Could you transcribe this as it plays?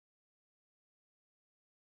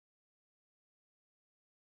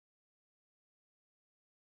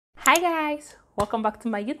Hi guys, welcome back to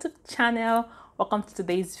my YouTube channel. Welcome to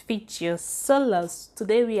today's video.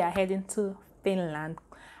 Today we are heading to Finland.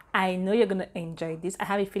 I know you're gonna enjoy this. I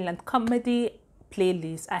have a Finland comedy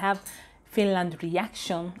playlist. I have Finland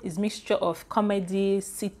reaction. It's mixture of comedy,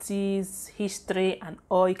 cities, history, and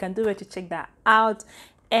all. You can do it to check that out.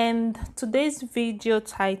 And today's video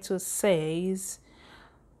title says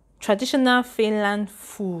traditional Finland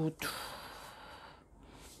food.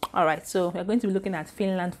 All right, so we're going to be looking at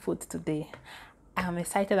Finland food today. I'm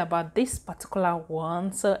excited about this particular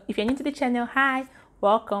one. So if you're new to the channel, hi,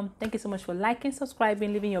 welcome. Thank you so much for liking,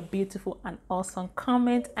 subscribing, leaving your beautiful and awesome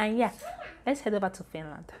comment. And yeah, let's head over to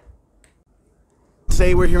Finland.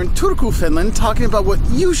 Today we're here in Turku, Finland, talking about what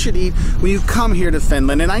you should eat when you come here to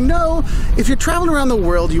Finland. And I know if you're traveling around the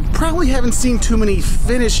world, you probably haven't seen too many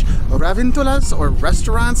Finnish ravintolas or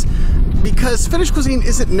restaurants, because Finnish cuisine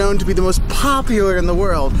isn't known to be the most popular in the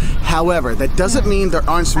world. However, that doesn't mean there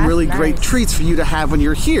aren't some really great treats for you to have when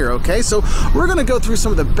you're here, okay? So we're gonna go through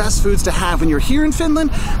some of the best foods to have when you're here in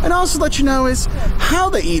Finland, and also let you know is how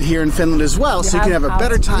they eat here in Finland as well, so you can have a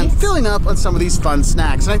better time filling up on some of these fun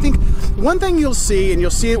snacks. And I think one thing you'll see, and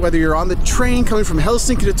you'll see it whether you're on the train coming from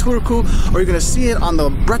Helsinki to Turku, or you're gonna see it on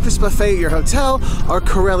the breakfast buffet at your hotel, are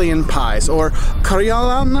Karelian pies, or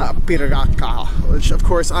Karjalan pirkaka, which of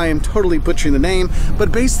course I am totally butchering the name,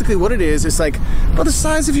 but basically what it is like about the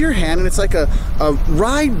size of your hand, and it's like a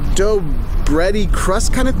rye dough bready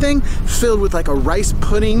crust kind of thing filled with like a rice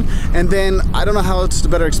pudding, and then I don't know how else to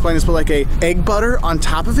better explain this, but like a egg butter on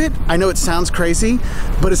top of it. I know it sounds crazy,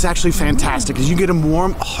 but it's actually fantastic because you get them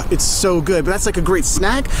warm. Oh, it's so good. But that's like a great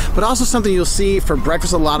snack, but also something you'll see for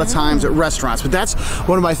breakfast a lot of times at restaurants. But that's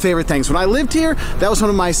one of my favorite things. When I lived here, that was one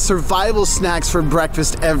of my survival snacks for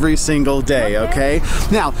breakfast every single day, okay?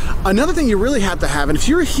 Now, another thing you really have to have, and if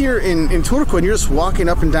you're here in Turku and you're just walking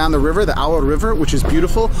up and down the river, the Aue River, which is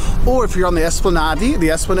beautiful, or if you're on the Esplanade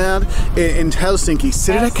in Helsinki,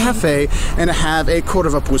 sit at a cafe and have a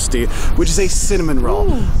korvapusti, which is a cinnamon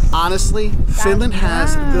roll. Ooh, honestly, Finland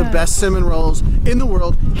has the best cinnamon rolls in the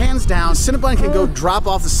world, hands down. Cinnabon can go drop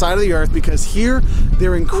off the side of the earth because here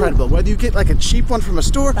they're incredible. Whether you get like a cheap one from a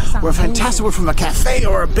store or a fantastic one from a cafe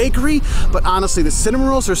or a bakery, but honestly, the cinnamon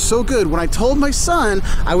rolls are so good. When I told my son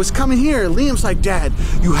I was coming here, Liam's like, "Dad,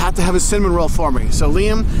 you have to have a cinnamon roll for me." So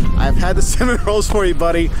Liam, I've had the cinnamon rolls for you,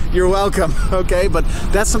 buddy. You're welcome. Okay, but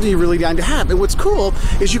that's something you really need to have. And what's cool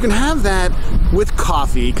is you can have that with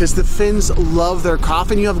coffee, because the Finns love their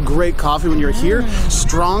coffee, and you have great coffee when you're here,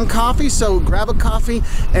 strong coffee. So grab a coffee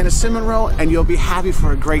and a cinnamon roll and you'll be happy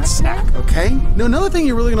for a great snack, okay? Now, another thing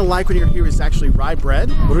you're really gonna like when you're here is actually rye bread.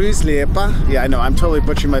 Ruisleipä. Yeah, I know, I'm totally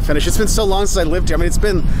butchering my Finnish. It's been so long since I lived here. I mean, it's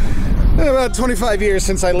been about 25 years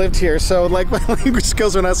since I lived here, so like my language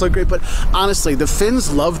skills are not so great, but honestly, the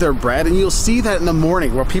Finns love their bread, and you'll see that in the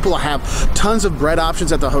morning where people have tons of bread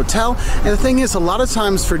options at the hotel. And the thing is, a lot of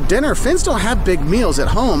times for dinner, Finns don't have big meals at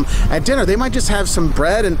home. At dinner, they might just have some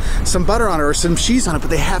bread and some butter on it or some cheese on it, but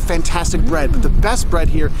they have fantastic bread. But the best bread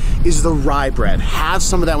here is the rye bread. Have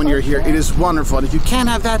some of that when you're here. It is wonderful. And if you can't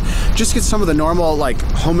have that, just get some of the normal like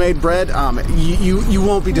homemade bread. You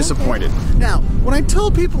won't be disappointed. Now, when I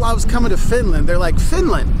told people I was coming to Finland, they're like,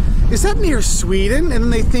 "Finland? Is that near Sweden?" And then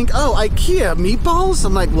they think, "Oh, IKEA meatballs?"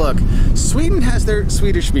 I'm like, look, Sweden has their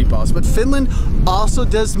Swedish meatballs, but Finland also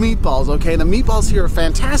does meatballs, okay? The meatballs here are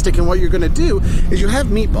fantastic, and what you're gonna do is you have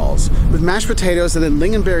meatballs with mashed potatoes and then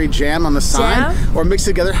lingonberry jam on the side, or mix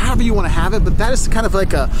it together, however you wanna have it, but that is kind of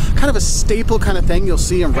like a staple kind of thing you'll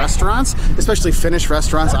see in restaurants, especially Finnish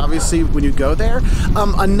restaurants, obviously, when you go there.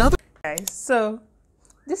 Okay, so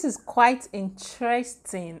this is quite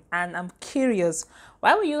interesting, and I'm curious,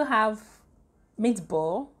 why would you have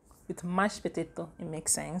meatball with mashed potato? It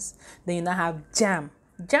makes sense. Then you now have jam.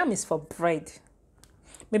 Jam is for bread.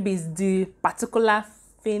 Maybe it's the particular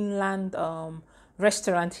Finland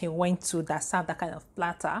restaurant he went to that served that kind of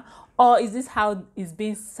platter, or is this how it's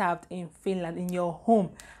being served in Finland in your home?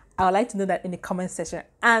 I would like to know that in the comment section.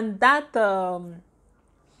 And that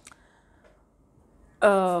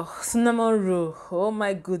cinnamon roll, oh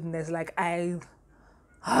my goodness, like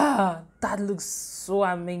that looks so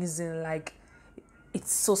amazing. Like,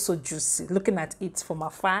 it's so juicy. Looking at it from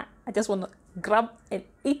afar, I just want to grab and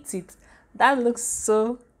eat it. That looks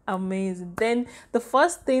so amazing. Then the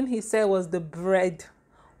first thing he said was the bread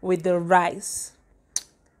with the rice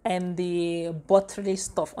and the buttery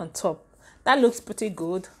stuff on top. That looks pretty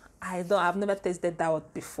good. I've never tasted that one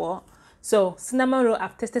before. So cinnamon roll,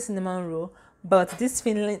 I've tasted cinnamon roll, but this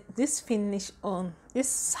Finnish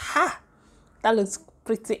that looks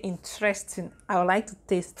pretty interesting. I would like to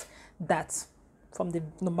taste that from the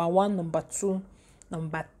number 1, number 2,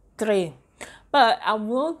 number 3. But I'm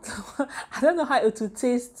not, I don't know how it will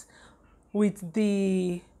taste with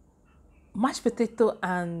the mashed potato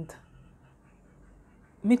and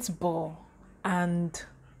meatball and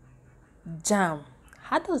jam.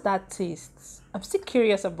 How does that taste? I'm still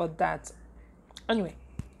curious about that. Anyway,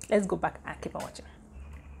 let's go back and keep on watching.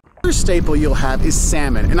 Another staple you'll have is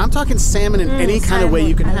salmon, and I'm talking salmon in any kind of way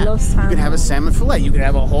you can have. You can have a salmon fillet, you can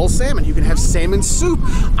have a whole salmon, you can have salmon soup.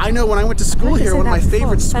 I know when I went to school here, one of my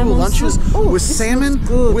favorite school lunches was salmon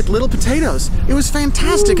with little potatoes. It was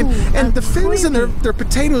fantastic, and the Finns and their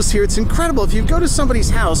potatoes here, it's incredible. If you go to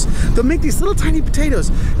somebody's house, they'll make these little tiny potatoes,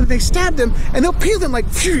 and they stab them, and they'll peel them like,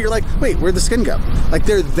 phew, you're like, wait, where'd the skin go? Like,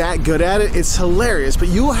 they're that good at it. It's hilarious, but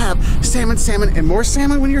you will have salmon, and more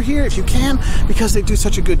salmon when you're here, if you can, because they do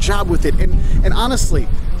such a good job with it. And honestly,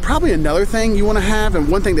 probably another thing you want to have, and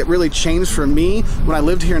one thing that really changed for me when I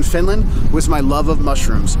lived here in Finland, was my love of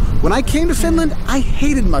mushrooms. When I came to Finland, I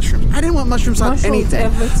hated mushrooms. I didn't want mushrooms on anything.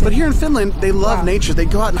 Everything. But here in Finland, they love nature. They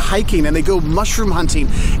go out and hiking, and they go mushroom hunting,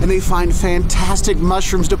 and they find fantastic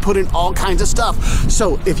mushrooms to put in all kinds of stuff.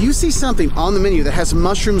 So if you see something on the menu that has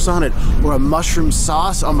mushrooms on it, or a mushroom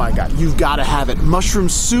sauce, oh my God, you've got to have it. Mushroom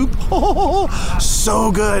soup, oh,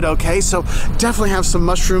 so good, okay? So definitely have some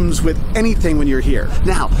mushrooms with anything when you're here.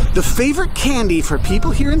 Now, the favorite candy for people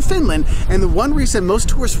here in Finland, and the one reason most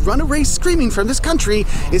tourists run away screaming from this country,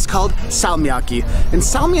 is called salmiakki. And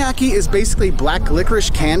salmiakki is basically black licorice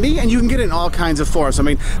candy, and you can get it in all kinds of forms. I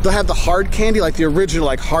mean, they'll have the hard candy, like the original,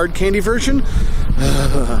 like hard candy version,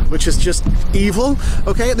 which is just evil,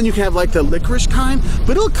 okay? And then you can have like the licorice kind,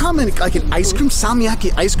 but it'll come in like an ice cream,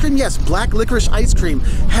 salmiakki ice cream. Yes, black licorice ice cream.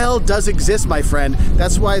 Hell does exist, my friend.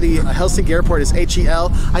 That's why the Helsinki airport is HEL.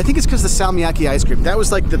 I think it's because the salmiakki ice cream. That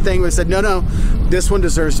was like the thing where they said, no, this one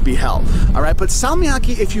deserves to be hell. All right, but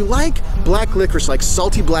salmiakki, if you like black licorice, like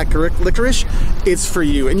salty black licorice, it's for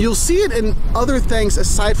you. And you'll see it in other things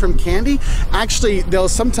aside from candy. Actually, they'll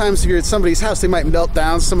sometimes, if you're at somebody's house, they might melt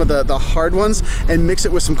down some of the hard ones and mix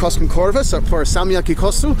it with some koskenkorva, so for salmiakki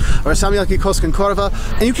kossu or salmiakki koskenkorva.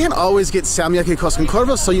 And you can't always get salmiakki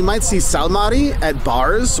koskenkorva, so you might see salmari at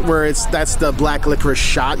bars where that's the black licorice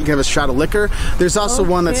shot. You can have a shot of liquor. There's also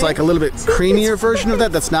one that's like a little bit creamier version of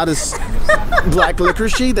that, that's not as black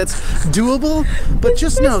licorice-y, that's doable. But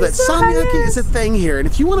just know that salmiakki is a thing here, and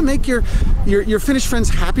if you want to make your Finnish friends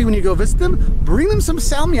happy when you go visit them, bring them some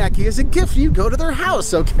salmiakki as a gift when you go to their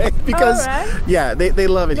house, okay? Because yeah, they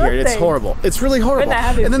love it here. It's horrible. It's really horrible.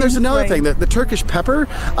 And then there's another thing, the Turkish pepper.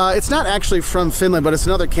 It's not actually from Finland, but it's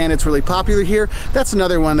another can. It's really popular here. That's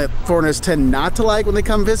another one that foreigners tend not to like when they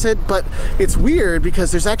come visit, but it's weird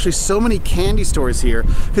because there's actually so many candy stores here,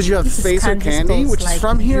 because you have Fazer candy, which is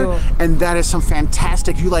from here, and that is some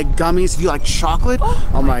fantastic. If you like gummies, if you like chocolate,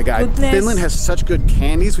 oh my God, goodness. Finland has such good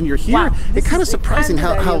candies when you're here. Wow, it's kind of surprising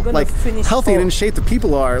how like healthy and in shape the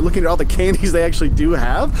people are, looking at all the candies they actually do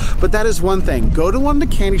have. But that is one thing. Go to one of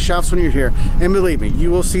the candy shops when you're here, and believe me,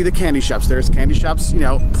 you will see the candy shops. There's candy shops, you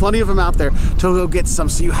know, plenty of them out there, to go get some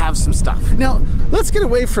so you have some stuff. Now, let's get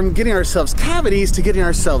away from getting ourselves cavities to getting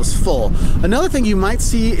ourselves full. Another thing you might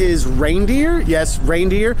see is reindeer. Yes,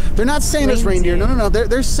 reindeer. They're not Santa's reindeer. No.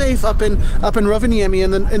 They're safe up in Rovaniemi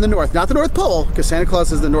in the north, not the North Pole, because Santa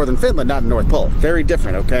Claus is the northern Finland, not the North Pole. Very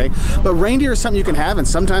different, okay? But reindeer is something you can have, and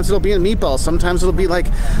sometimes it'll be a meatball. Sometimes it'll be like,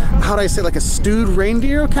 how do I say, like a stewed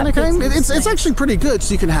reindeer kind of kind. It's actually pretty good,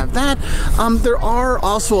 so you can have that. There are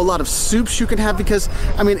also a lot of soups you can have, because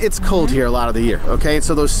I mean it's cold here a lot of the year, okay?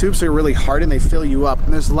 So those soups are really hard and they fill you up.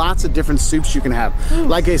 And there's lots of different soups you can have.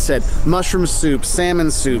 Like I said, mushroom soup,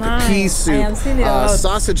 salmon soup, pea soup,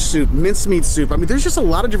 sausage soup, mincemeat soup. I mean, there's just a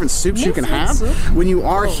lot of different soups you can have when you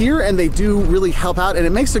are here, and they do really help out, and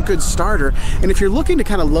it makes a good starter. And if you're looking to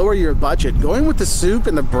kind of lower your budget, going with the soup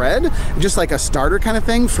and the bread, just like a starter kind of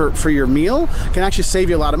thing for your meal, can actually save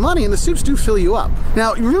you a lot of money, and the soups do fill you up.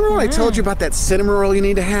 Now, remember when I told you about that cinnamon roll you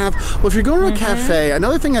need to have? Well, if you're going to a cafe,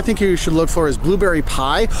 another thing I think you should look for is blueberry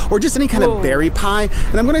pie, or just any kind of berry pie.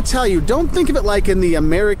 And I'm going to tell you, don't think of it like in the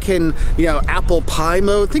American, you know, apple pie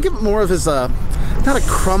mode. Think of it more of as a, not a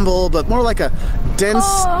crumble, but more like a dense,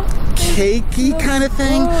 cakey kind of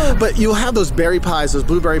thing. But you'll have those berry pies, those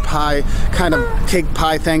blueberry pie kind of cake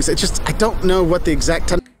pie things. It's just, I don't know what the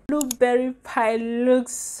exact blueberry pie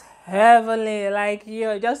looks heavenly, like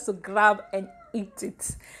you just to grab and eat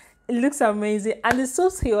it. It looks amazing, and the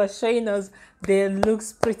soups he was showing us, they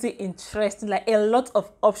looks pretty interesting, like a lot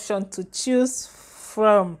of options to choose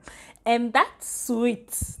from. And that's sweet.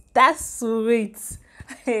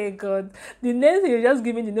 Hey God, the name, you just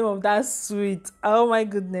give me the name of that sweet. Oh my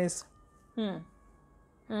goodness.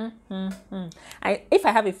 If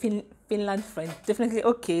I have a Finland friend, definitely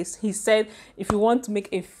okay. He said if you want to make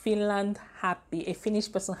a Finland happy, a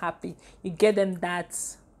Finnish person happy, you get them that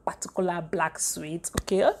particular black sweet.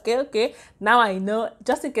 Okay. Now I know,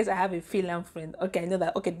 just in case I have a Finland friend. Okay, I know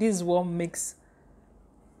that. Okay, this is what makes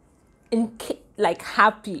like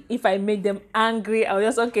happy. If I make them angry, I'll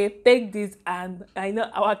just take this, and I know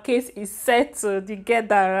our case is settled. You get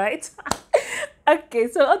that, right? Okay,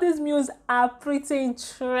 so all these meals are pretty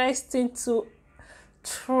interesting to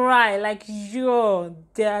try. Like,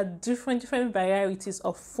 there are different varieties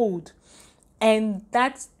of food, and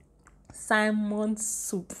that's salmon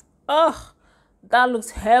soup. Oh, that looks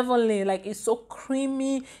heavenly. Like, it's so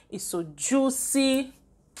creamy, it's so juicy.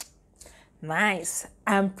 Nice.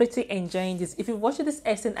 I'm pretty enjoying this. If you're watching this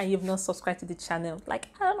essay and you've not subscribed to the channel, like,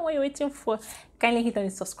 I don't know what you're waiting for, kindly hit on the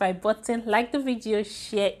subscribe button, like the video,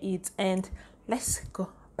 share it, and let's go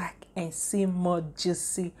back and see more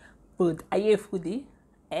juicy food. Are you a foodie?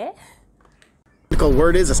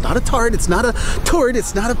 Word is, it's not a tart, it's not a torte,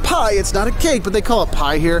 it's not a pie, it's not a cake, but they call it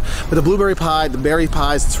pie here. But the blueberry pie, the berry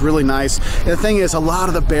pies, it's really nice. And the thing is, a lot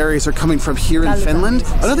of the berries are coming from here in Finland.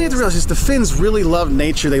 Another thing you have to realize is the Finns really love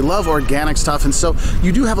nature. They love organic stuff, and so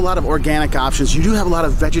you do have a lot of organic options. You do have a lot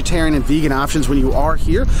of vegetarian and vegan options when you are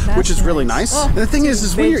here, which is really nice. And the thing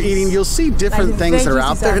is when you're eating, you'll see different things that are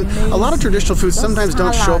out there. And a lot of traditional foods sometimes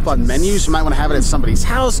don't show up on menus. You might want to have it at somebody's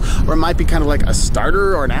house, or it might be kind of like a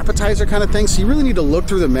starter or an appetizer kind of thing. So you really need to look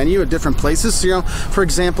through the menu at different places. So, for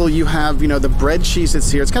example, you have, the bread cheese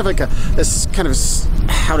that's here. It's kind of like this kind of,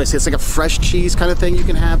 how to say, it's like a fresh cheese kind of thing you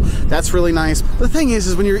can have. That's really nice. The thing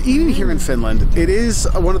is when you're eating here in Finland, it is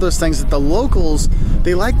one of those things that the locals,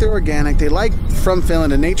 they like their organic, they like from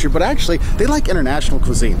Finland and nature, but actually they like international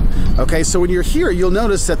cuisine. Okay, so when you're here, you'll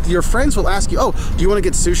notice that your friends will ask you, oh, do you want to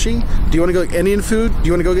get sushi? Do you want to go Indian food? Do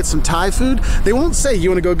you want to go get some Thai food? They won't say you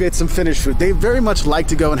want to go get some Finnish food. They very much like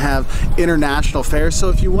to go and have international fare. So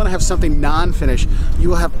if you want to have something non-Finnish, you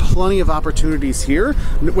will have plenty of opportunities here.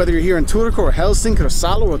 Whether you're here in Turku or Helsinki or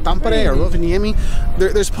Salo or Tampere or Rovaniemi,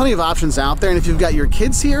 there's plenty of options out there. And if you've got your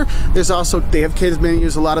kids here, they have kids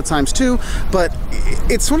menus a lot of times too. But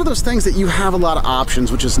it's one of those things that you have a lot of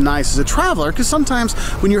options, which is nice as a traveler, because sometimes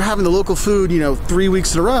when you're having the local food, 3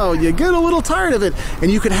 weeks in a row, you get a little tired of it, and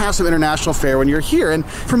you can have some international fare when you're here. And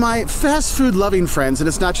for my fast food loving friends, and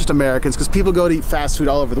it's not just Americans, because people go to eat fast food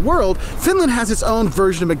all over the world, Finland has its own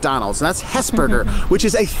version of McDonald's, and that's Hesburger, which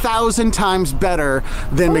is 1,000 times better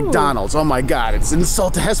than McDonald's. Oh my God, it's an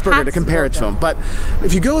insult to Hesburger to compare it to them. But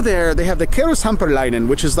if you go there, they have the Kerroshamparlainen,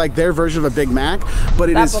 which is like their version of a Big Mac, but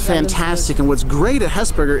it is fantastic. And what's great at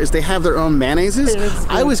Hesburger is they have their own mayonnaises.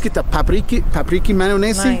 I always get the paprika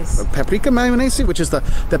mayonnaise, which is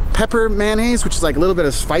the pepper mayonnaise, which is like a little bit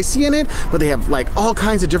of spicy in it, but they have like all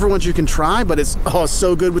kinds of different ones you can try, but it's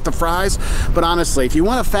so good with the fries. But honestly, if you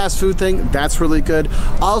want a fast food thing, that's really good.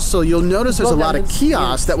 Also, you'll notice there's a lot of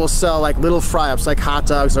kiosks that will sell like little fry-ups, like hot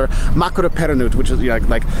dogs or makroperunut, which is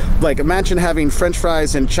like imagine having French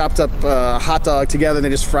fries and chopped up hot dog together, and they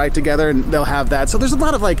just fry it together, and they'll have that. So there's a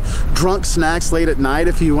lot of like drunk snacks late at night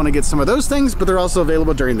if you want to get some of those things, but they're also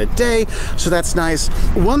available during the day, so that's nice.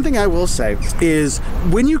 One thing I will say is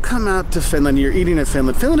when you come out to Finland, you're eating in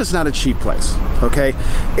Finland. Finland is not a cheap place, okay?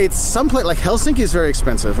 It's some place like Helsinki is very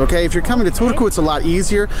expensive, okay? If you're coming to Turku, it's a lot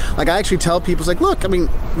easier. Like, I actually tell people, it's like, look, I mean,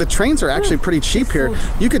 the trains are actually pretty cheap here.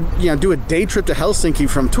 You could, do a day trip to Helsinki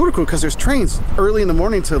from Turku, because there's trains early in the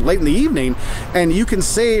morning to late in the evening, and you can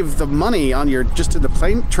save the money on just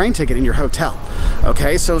the train ticket in your hotel.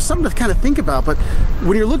 Okay, so something to kind of think about. But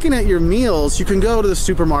when you're looking at your meals, you can go to the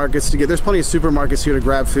supermarkets there's plenty of supermarkets here to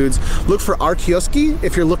grab foods. Look for arkioski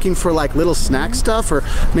if you're looking for like little snack stuff, or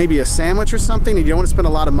maybe a sandwich or something, and you don't want to spend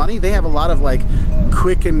a lot of money. They have a lot of like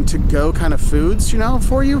quick and to go kind of foods,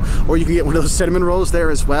 for you. Or you can get one of those cinnamon rolls there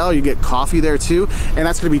as well. You get coffee there too, and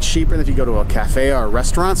that's going to be cheaper than if you go to a cafe or a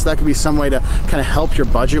restaurant. So that could be some way to kind of help your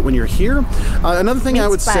budget when you're here. Another thing I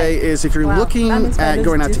would say is if you're looking at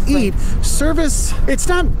going out to eat, service, it's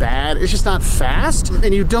not bad, it's just not fast,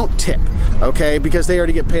 and you don't tip, okay? Because they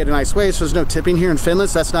already get paid a nice wage, so there's no tipping here in Finland.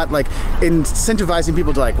 So that's not like incentivizing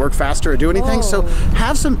people to like work faster or do anything. So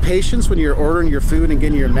have some patience when you're ordering your food and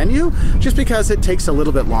getting your menu, just because it takes a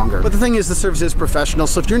little bit longer. But the thing is, the service is professional,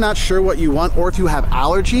 so if you're not sure what you want, or if you have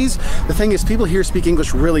allergies, the thing is, people here speak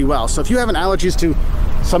English really well. So if you have an allergies to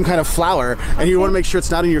some kind of flour and you want to make sure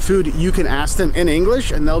it's not in your food, you can ask them in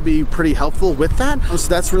English and they'll be pretty helpful with that. So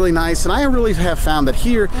that's really nice. And I really have found that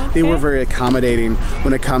here they were very accommodating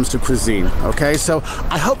when it comes to cuisine. Okay, so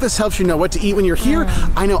I hope this helps you know what to eat when you're here.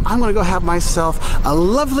 I know I'm gonna go have myself a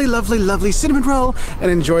lovely, lovely, lovely cinnamon roll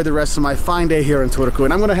and enjoy the rest of my fine day here in Turku.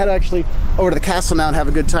 And I'm gonna head actually over to the castle hustle now and have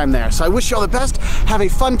a good time there. So I wish you all the best. Have a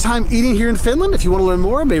fun time eating here in Finland. If you want to learn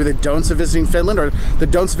more, maybe the don'ts of visiting Finland or the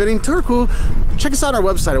don'ts of visiting Turku, check us out on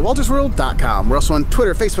our website at waltersworld.com. We're also on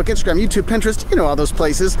Twitter, Facebook, Instagram, YouTube, Pinterest, you know, all those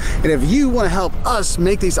places. And if you want to help us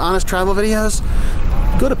make these honest travel videos,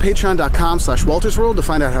 go to patreon.com/waltersworld to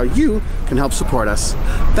find out how you can help support us.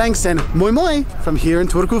 Thanks, and moi moi from here in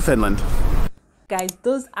Turku, Finland. Guys,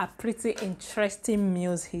 those are pretty interesting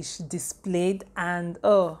meals he displayed, and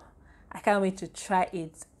oh, I can't wait to try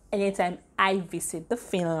it anytime I visit the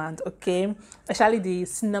Finland, okay? Especially the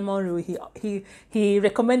cinnamon roll. He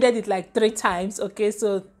recommended it like 3 times, okay?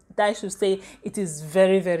 So that should say it is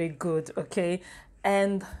very, very good, okay?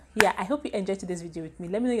 And yeah, I hope you enjoyed today's video with me.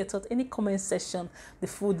 Let me know your thoughts in the comment section. The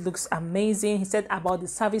food looks amazing. He said about the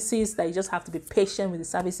services that you just have to be patient with the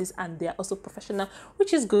services, and they are also professional,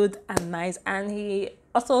 which is good and nice. And he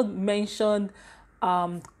also mentioned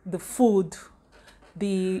the food.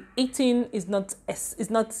 The eating is not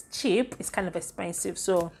cheap. It's kind of expensive,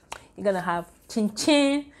 so you're gonna have chin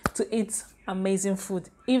chin to eat amazing food.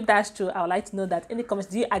 If that's true, I would like to know that in the comments.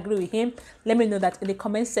 Do you agree with him? Let me know that in the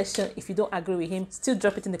comment section. If you don't agree with him, still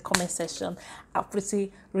drop it in the comment section. I'll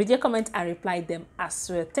pretty read your comments and reply them as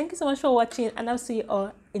well. Thank you so much for watching, and I'll see you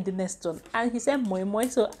all in the next one. And he said moi moi,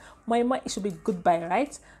 so moi moi, it should be goodbye,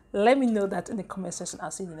 right? Let me know that in the comment section.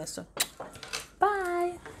 I'll see you in the next one.